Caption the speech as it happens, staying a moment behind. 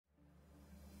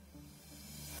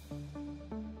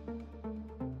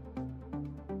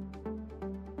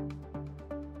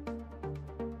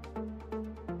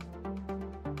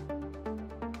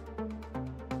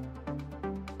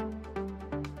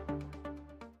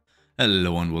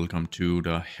Hello and welcome to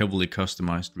the heavily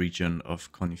customized region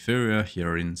of Coniferia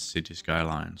here in City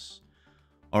Skylines.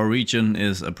 Our region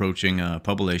is approaching a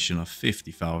population of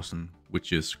 50,000,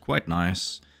 which is quite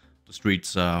nice. The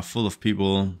streets are full of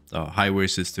people, the highway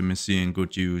system is seeing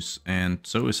good use, and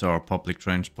so is our public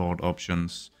transport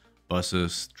options,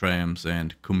 buses, trams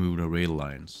and commuter rail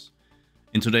lines.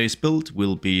 In today's build,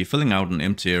 we'll be filling out an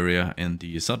empty area in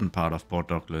the southern part of Port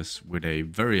Douglas with a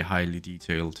very highly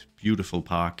detailed, beautiful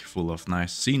park full of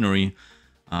nice scenery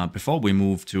before we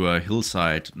move to a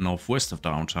hillside northwest of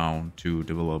downtown to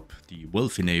develop the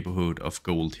wealthy neighborhood of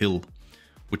Gold Hill,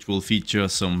 which will feature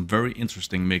some very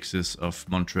interesting mixes of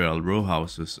Montreal row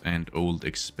houses and old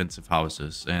expensive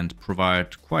houses and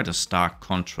provide quite a stark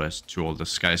contrast to all the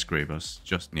skyscrapers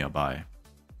just nearby.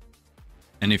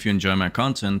 And if you enjoy my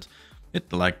content, hit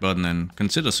the like button and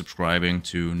consider subscribing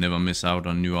to never miss out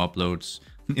on new uploads.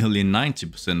 Nearly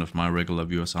 90% of my regular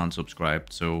viewers aren't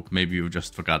subscribed, so maybe you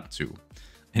just forgot to.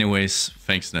 Anyways,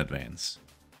 thanks in advance.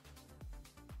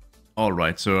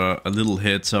 Alright, so a little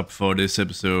heads up for this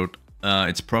episode.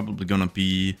 It's probably gonna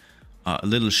be a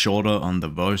little shorter on the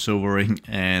voiceovering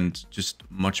and just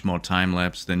much more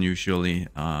time-lapse than usually,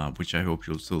 which I hope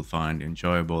you'll still find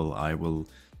enjoyable. I will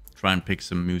try and pick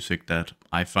some music that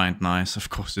I find nice. Of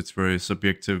course, it's very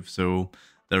subjective, so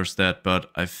there's that.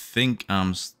 But I think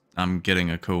I'm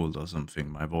getting a cold or something.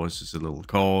 My voice is a little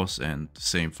coarse, and the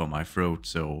same for my throat.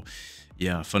 So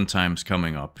yeah, fun times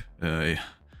coming up. I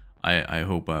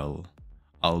hope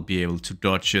I'll be able to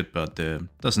dodge it, but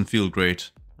doesn't feel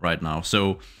great right now.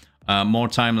 So more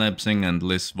time lapsing and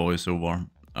less voiceover.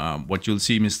 What you'll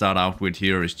see me start out with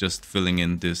here is just filling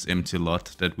in this empty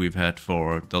lot that we've had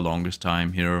for the longest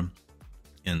time here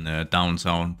in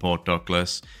downtown Port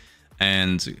Douglas,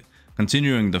 and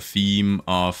continuing the theme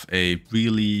of a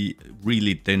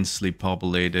really densely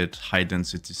populated high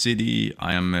density city.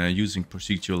 I am using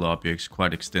procedural objects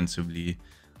quite extensively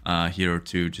here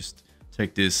to just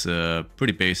take this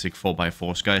pretty basic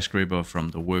 4x4 skyscraper from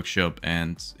the workshop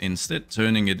and instead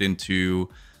turning it into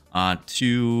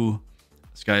two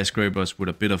skyscrapers with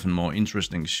a bit of a more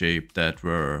interesting shape that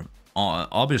were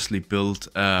obviously built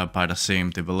by the same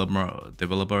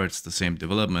developer. It's the same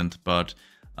development, but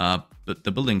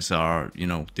the buildings are, you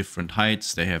know, different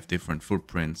heights. They have different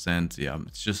footprints, and yeah,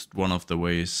 it's just one of the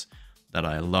ways that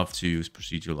I love to use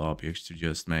procedural objects to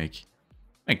just make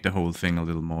the whole thing a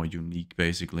little more unique,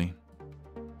 basically.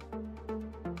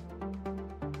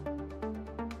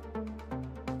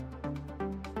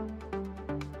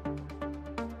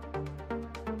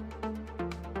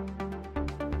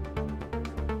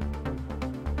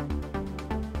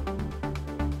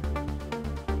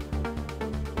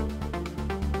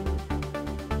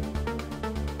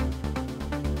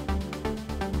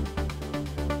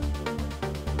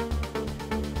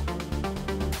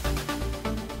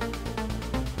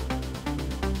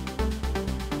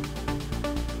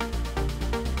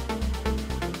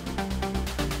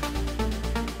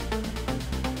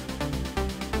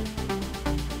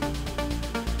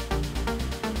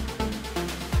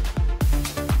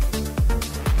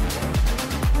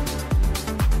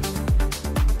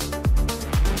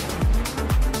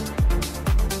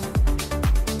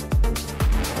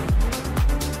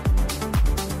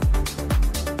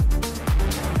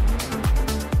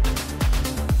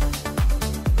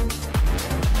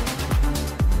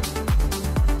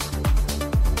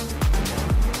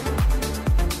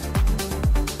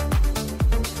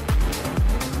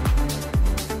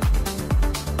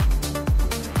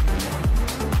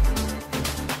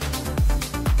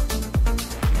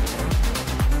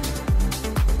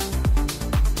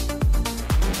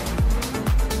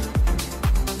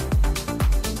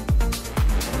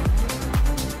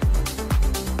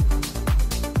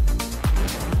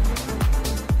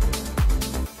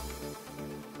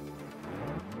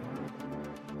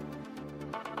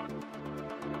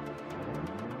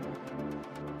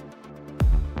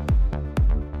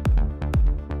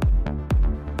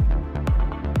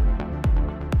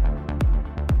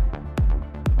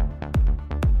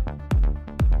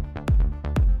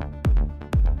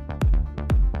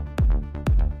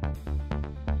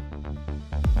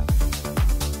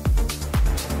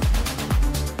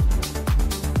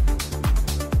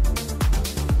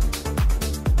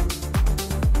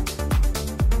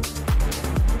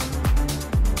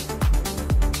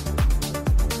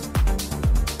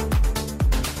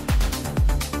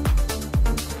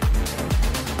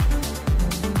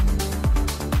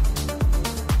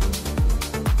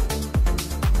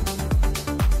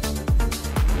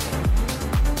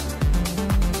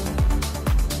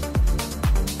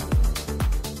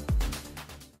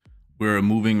 we're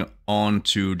moving on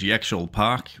to the actual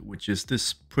park, which is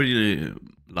this pretty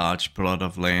large plot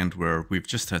of land where we've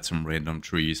just had some random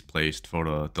trees placed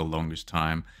for the longest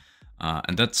time.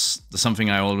 And that's something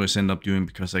I always end up doing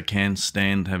because I can't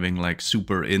stand having like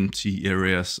super empty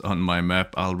areas on my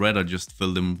map. I'll rather just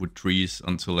fill them with trees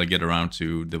until I get around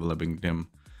to developing them.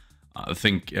 I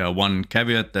think one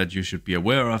caveat that you should be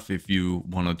aware of if you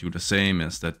want to do the same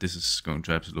is that this is going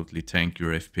to absolutely tank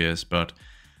your FPS, but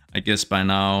I guess by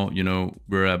now, you know,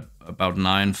 we're at about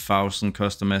 9,000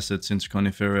 custom assets into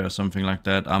Coniferia or something like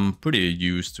that. I'm pretty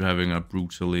used to having a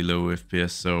brutally low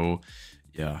FPS, so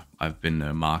yeah, I've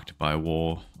been marked by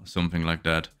war or something like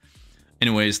that.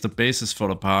 Anyways, the basis for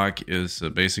the park is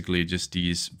basically just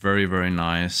these very, very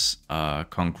nice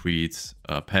concrete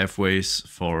pathways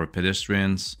for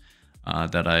pedestrians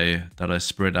that I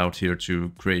spread out here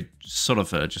to create sort of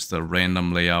just a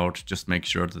random layout. Just make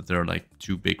sure that there are like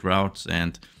 2 big routes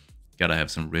and gotta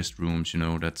have some restrooms, you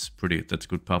know, that's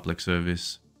good public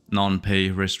service. Non-pay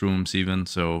restrooms even,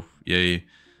 so yay,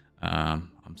 I'm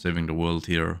saving the world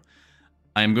here.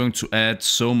 I'm going to add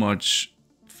so much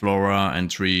flora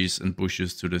and trees and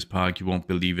bushes to this park, you won't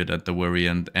believe it at the very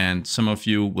end. And some of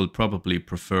you will probably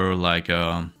prefer like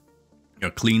a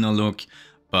cleaner look,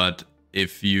 but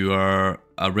if you are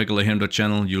a regular here on the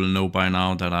channel, you'll know by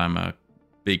now that I'm a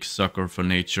big sucker for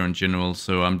nature in general,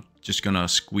 so I'm just gonna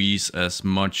squeeze as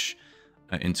much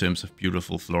in terms of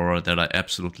beautiful flora that I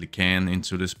absolutely can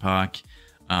into this park,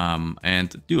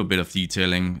 and do a bit of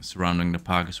detailing surrounding the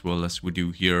park as well as we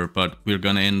do here. But we're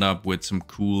gonna end up with some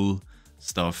cool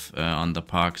stuff on the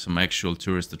park, some actual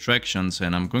tourist attractions,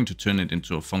 and I'm going to turn it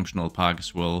into a functional park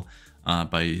as well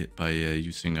by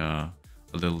using a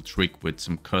little trick with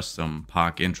some custom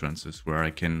park entrances where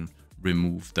I can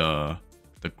remove the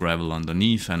gravel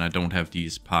underneath, and I don't have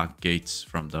these park gates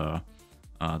from the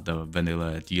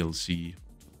vanilla DLC.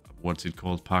 What's it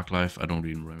called? Park Life? I don't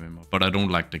even remember, but I don't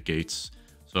like the gates,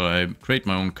 so I create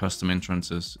my own custom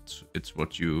entrances. It's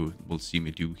what you will see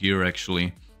me do here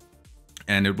actually,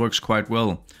 and it works quite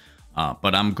well.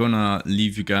 But I'm gonna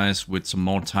leave you guys with some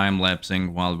more time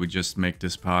lapsing while we just make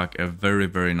this park a very,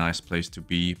 very nice place to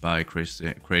be by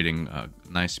creating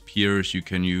nice piers you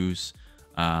can use.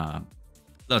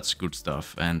 Lots of good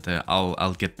stuff, and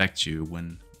I'll get back to you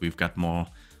when we've got more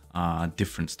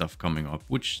different stuff coming up,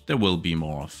 which there will be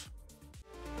more of.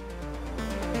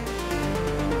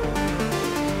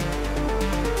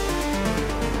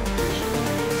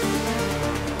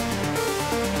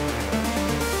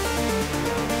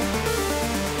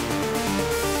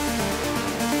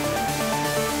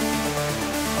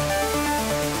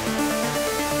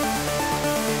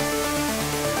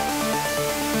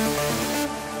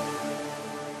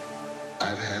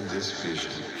 I've had this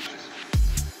vision.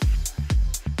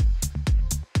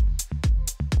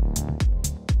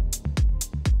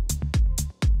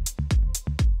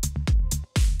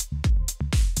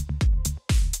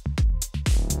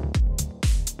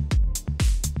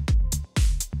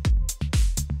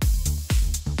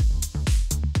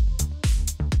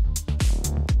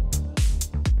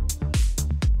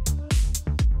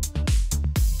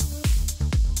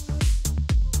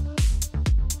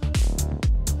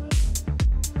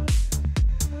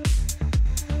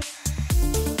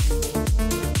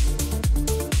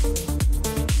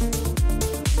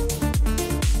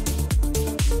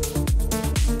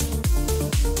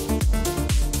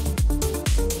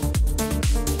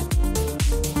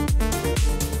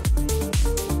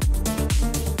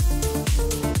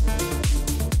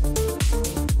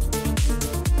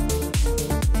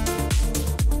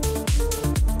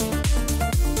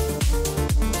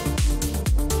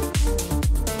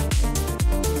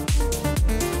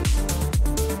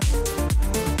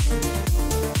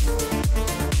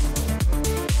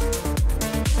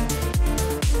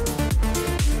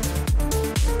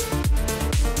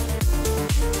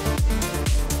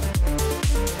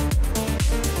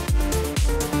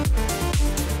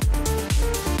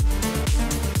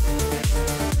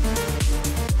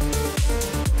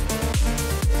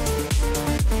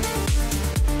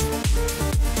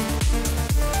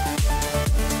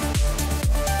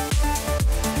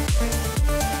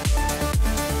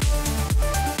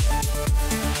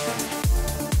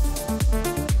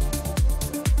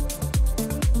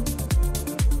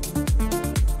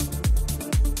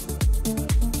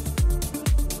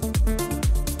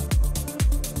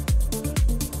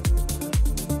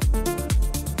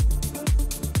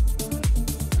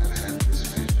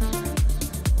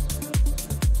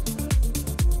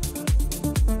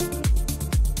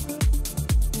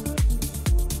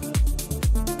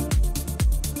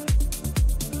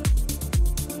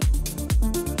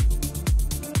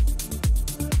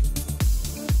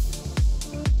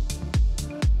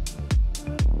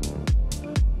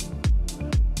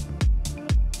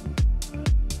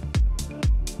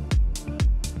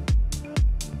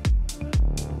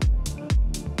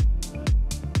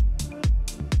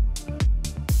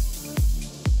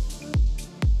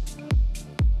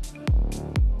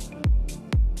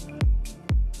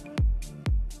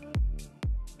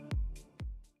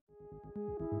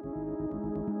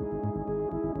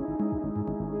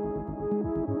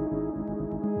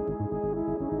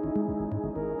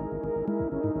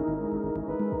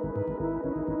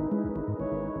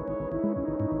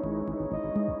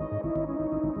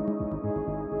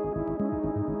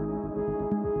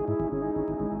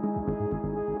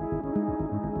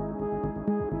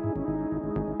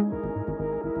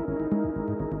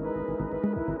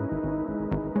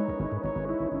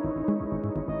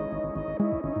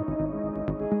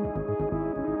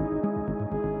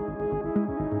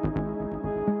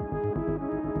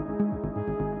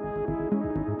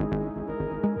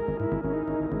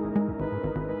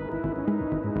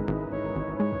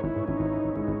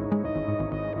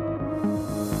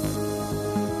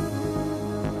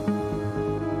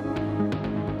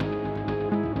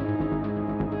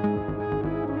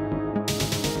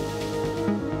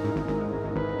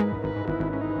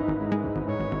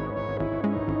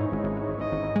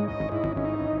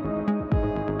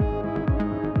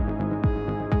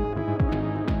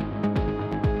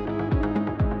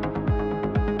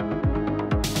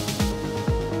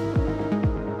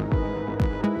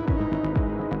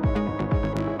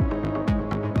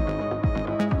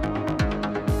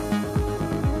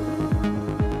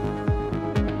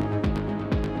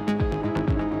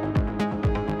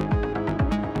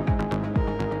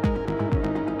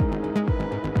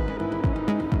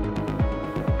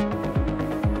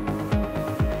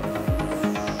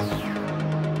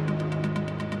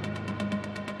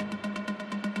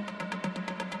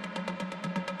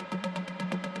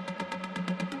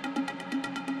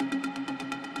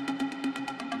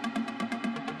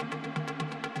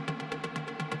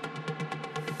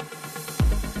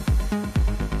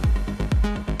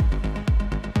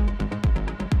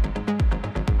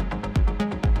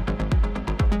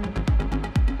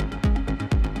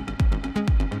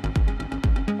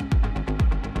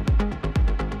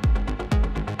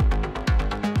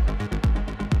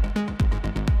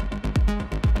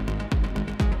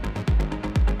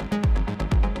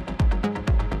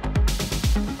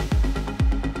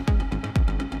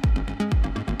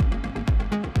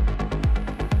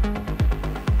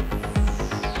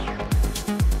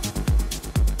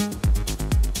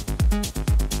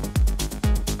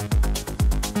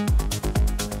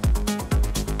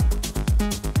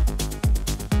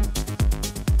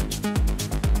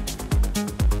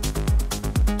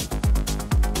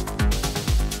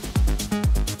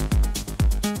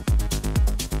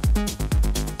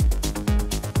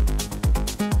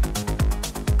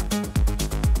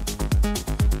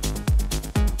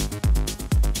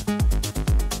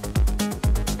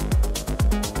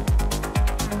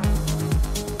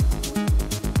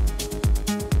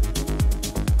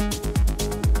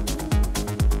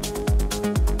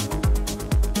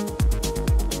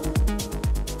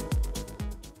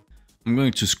 I'm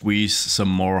going to squeeze some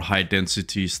more high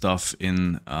density stuff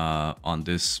in on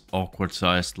this awkward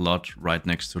sized lot right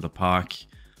next to the park.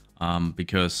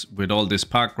 Because with all this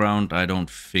park ground, I don't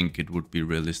think it would be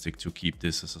realistic to keep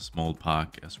this as a small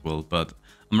park as well. But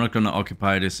I'm not going to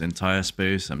occupy this entire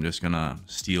space. I'm just going to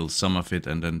steal some of it,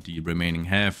 and then the remaining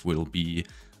half will be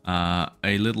a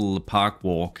little park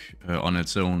walk on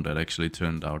its own that actually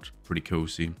turned out pretty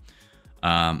cozy.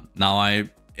 Now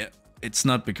it's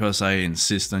not because I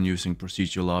insist on using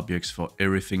procedural objects for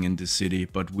everything in this city,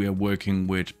 but we are working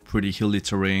with pretty hilly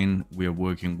terrain. We are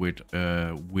working with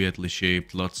weirdly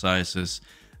shaped lot sizes,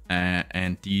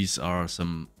 and these are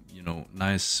some, you know,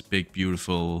 nice, big,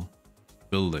 beautiful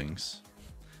buildings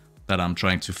that I'm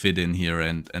trying to fit in here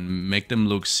and make them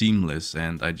look seamless.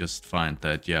 And I just find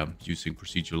that, yeah, using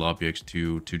procedural objects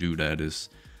to do that is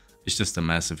just a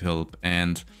massive help.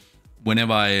 And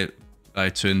whenever I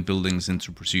turn buildings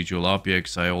into procedural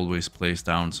objects, I always place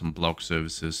down some block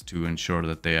services to ensure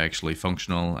that they are actually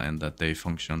functional and that they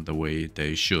function the way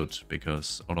they should,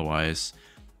 because otherwise,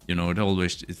 you know,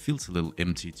 it feels a little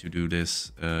empty to do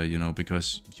this, you know,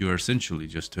 because you're essentially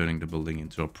just turning the building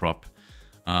into a prop.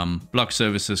 Block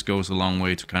services goes a long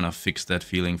way to kind of fix that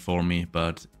feeling for me,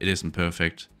 but it isn't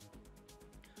perfect.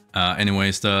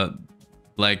 Anyways, the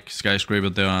black skyscraper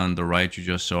there on the right you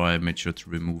just saw, I made sure to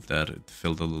remove that. It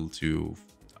felt a little too,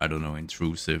 I don't know,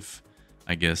 intrusive,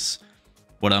 I guess.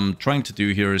 What I'm trying to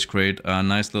do here is create a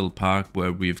nice little park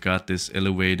where we've got this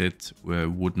elevated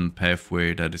wooden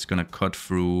pathway that is going to cut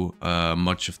through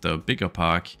much of the bigger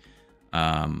park.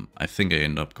 I think I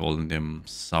end up calling them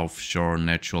Southshore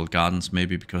Natural Gardens,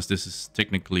 maybe, because this is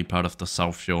technically part of the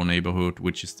Southshore neighborhood,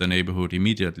 which is the neighborhood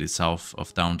immediately south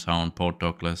of downtown Port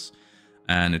Douglas.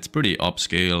 And it's pretty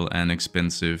upscale and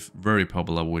expensive, very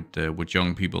popular with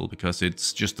young people, because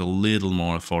it's just a little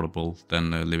more affordable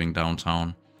than living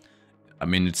downtown. I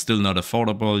mean, it's still not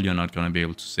affordable, you're not going to be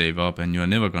able to save up, and you're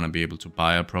never going to be able to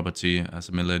buy a property as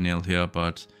a millennial here,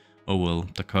 but oh well,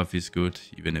 the coffee is good,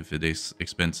 even if it is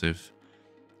expensive.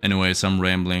 Anyways, I'm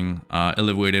rambling.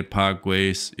 Elevated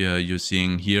parkways you're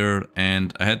seeing here,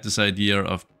 and I had this idea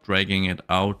of dragging it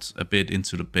out a bit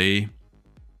into the bay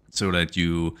so that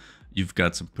you've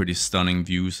got some pretty stunning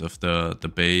views of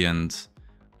the bay and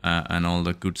all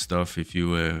the good stuff if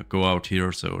you go out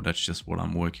here. So that's just what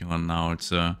I'm working on now.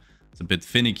 It's a bit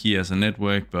finicky as a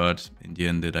network, but in the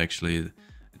end it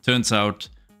turns out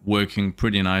working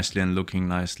pretty nicely and looking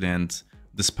nicely. And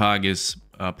this park is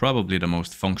probably the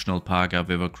most functional park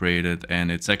I've ever created,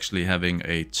 and it's actually having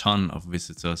a ton of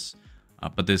visitors.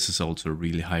 But this is also a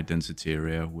really high density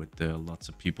area with lots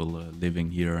of people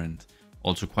living here, and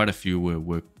also quite a few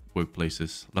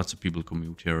workplaces. Lots of people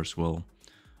commute here as well.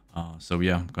 So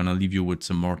yeah, I'm gonna leave you with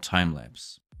some more time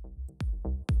lapse.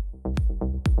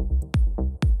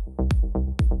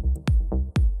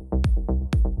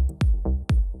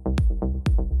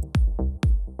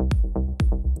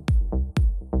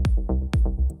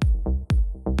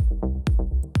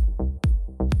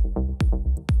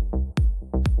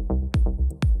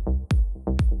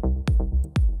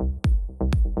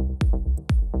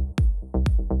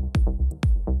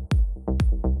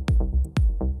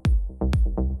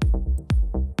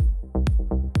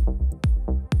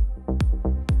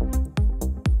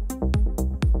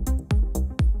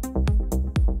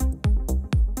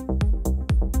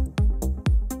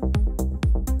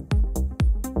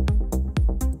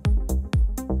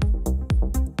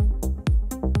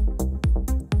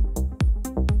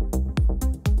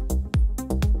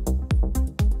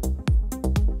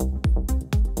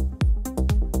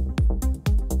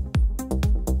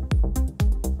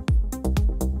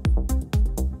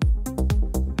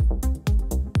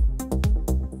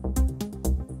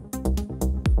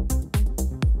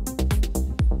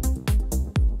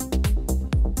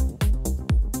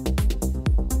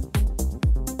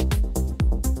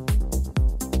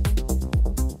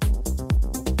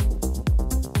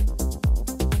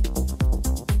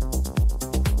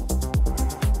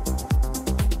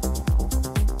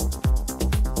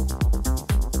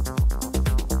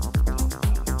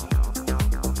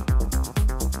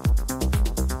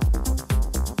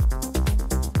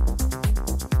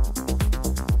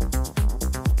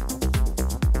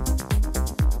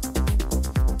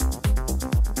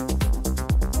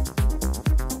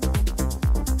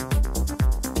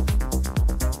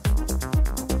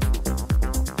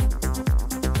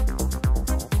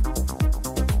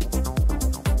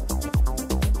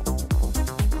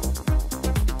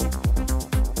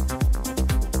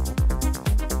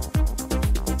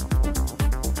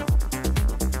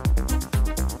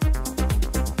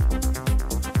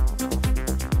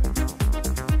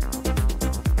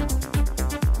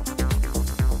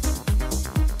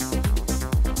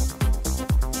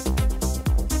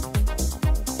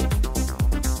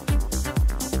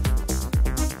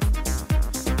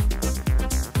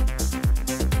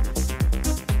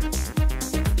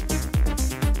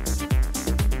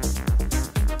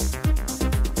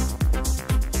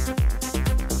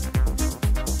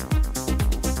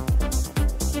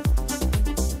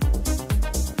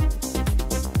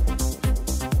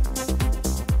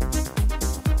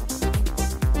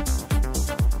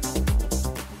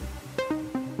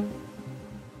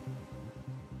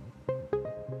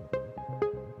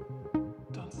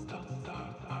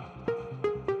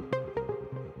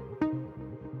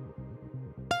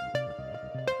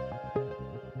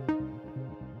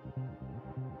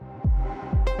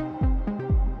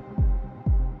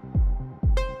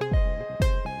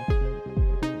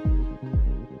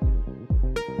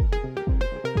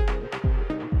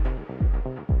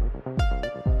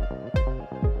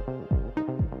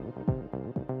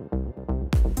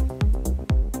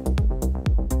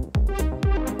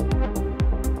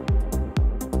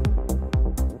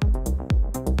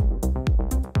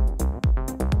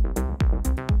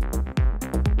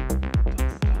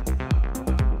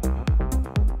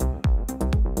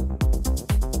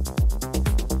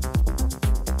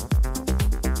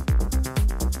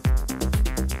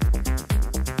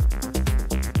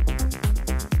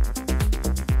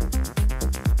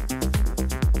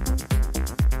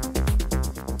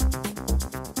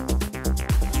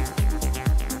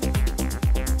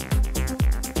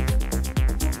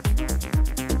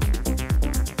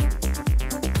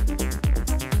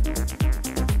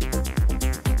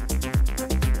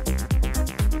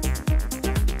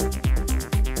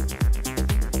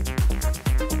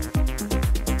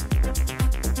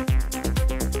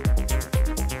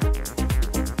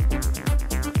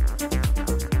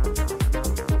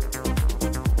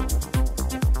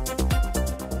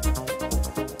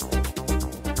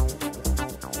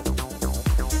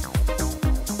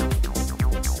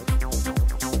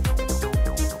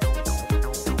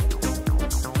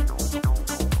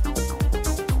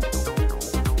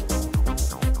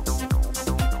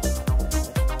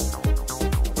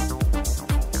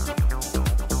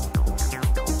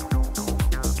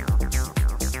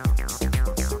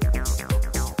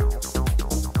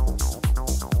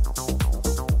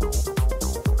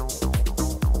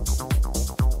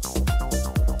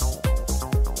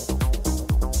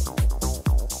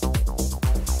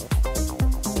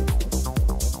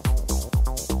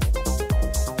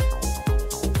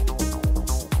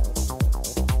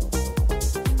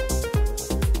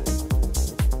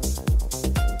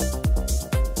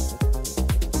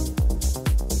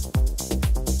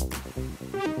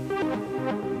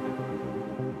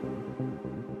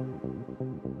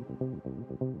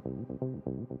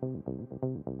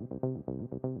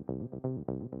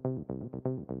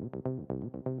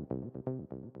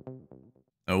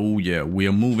 Oh yeah, we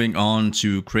are moving on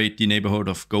to create the neighborhood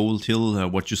of Gold Hill.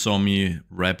 What you saw me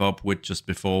wrap up with just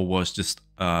before was just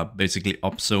basically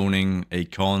upzoning a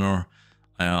corner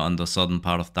on the southern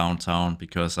part of downtown,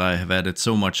 because I have added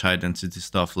so much high density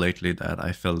stuff lately that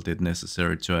I felt it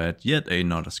necessary to add yet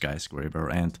another skyscraper.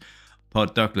 And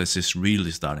Port Douglas is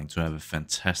really starting to have a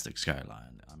fantastic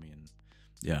skyline. I mean,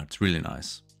 yeah, it's really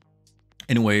nice.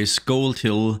 Anyways, Gold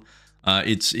Hill,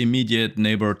 its immediate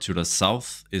neighbor to the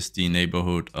south is the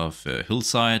neighborhood of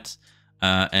Hillside,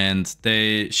 and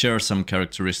they share some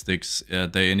characteristics.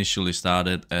 They initially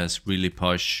started as really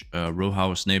posh row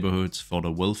house neighborhoods for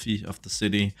the wealthy of the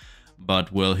city,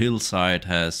 but while Hillside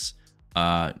has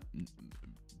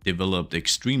developed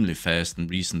extremely fast in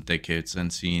recent decades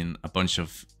and seen a bunch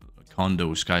of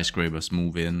condo skyscrapers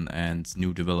move in and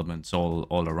new developments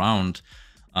all around,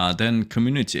 then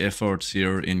community efforts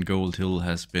here in Gold Hill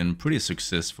has been pretty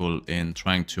successful in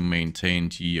trying to maintain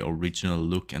the original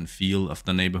look and feel of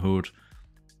the neighborhood,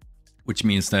 which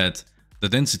means that the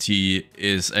density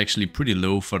is actually pretty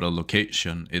low for the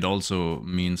location. It also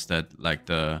means that like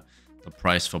the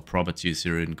price for properties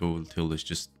here in Gold Hill is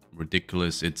just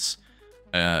ridiculous. It's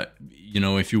you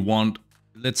know, if you want,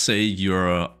 let's say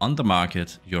you're on the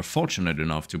market, you're fortunate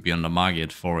enough to be on the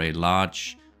market for a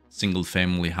large single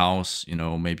family house, you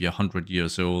know, maybe 100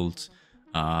 years old,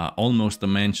 almost a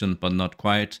mansion but not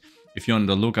quite. If you're on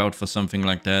the lookout for something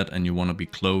like that and you want to be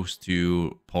close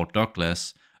to Port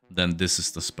Douglas, then this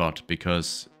is the spot,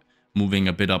 because moving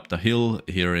a bit up the hill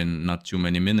here in not too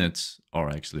many minutes, or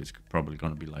actually it's probably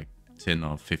going to be like 10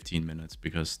 or 15 minutes,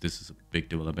 because this is a big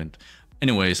development.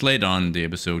 Anyways, later on in the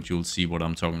episode you'll see what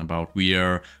I'm talking about. We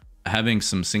are having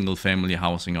some single family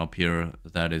housing up here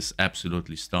that is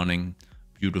absolutely stunning.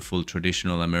 Beautiful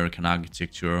traditional American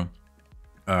architecture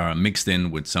mixed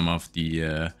in with some of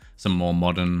the some more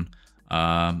modern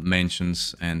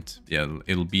mansions, and yeah,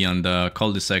 it'll be on the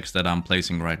cul-de-sacs that I'm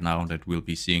placing right now that we'll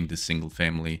be seeing this single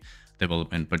family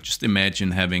development. But just imagine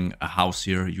having a house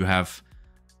here. You have,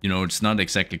 you know, it's not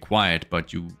exactly quiet,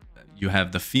 but you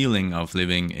have the feeling of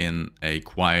living in a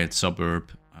quiet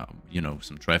suburb. You know,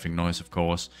 some traffic noise of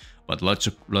course, but lots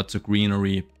of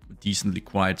greenery, decently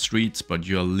quiet streets, but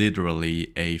you're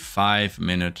literally a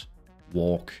 5-minute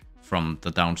walk from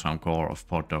the downtown core of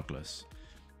Port Douglas.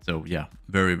 So yeah,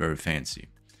 very, very fancy.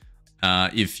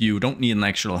 If you don't need an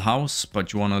actual house,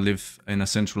 but you want to live in a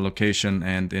central location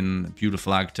and in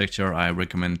beautiful architecture, I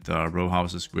recommend the row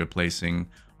houses we're placing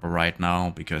right now,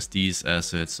 because these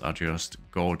assets are just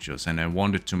gorgeous, and I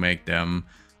wanted to make them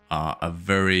a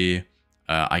very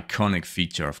iconic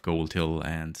feature of Gold Hill.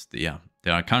 And yeah,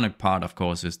 the iconic part, of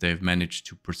course, is they've managed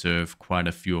to preserve quite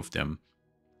a few of them.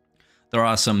 There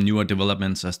are some newer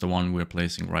developments as the one we're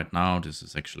placing right now. This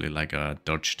is actually like a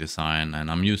Dutch design, and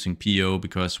I'm using PO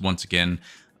because, once again,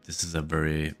 this is a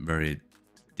very, very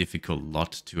difficult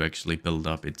lot to actually build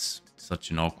up. It's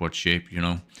such an awkward shape, you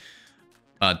know.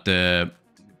 But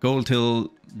Gold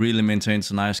Hill really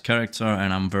maintains a nice character,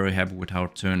 and I'm very happy with how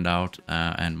it turned out.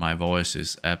 And my voice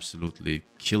is absolutely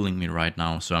killing me right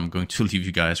now, so I'm going to leave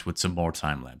you guys with some more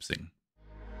time-lapsing.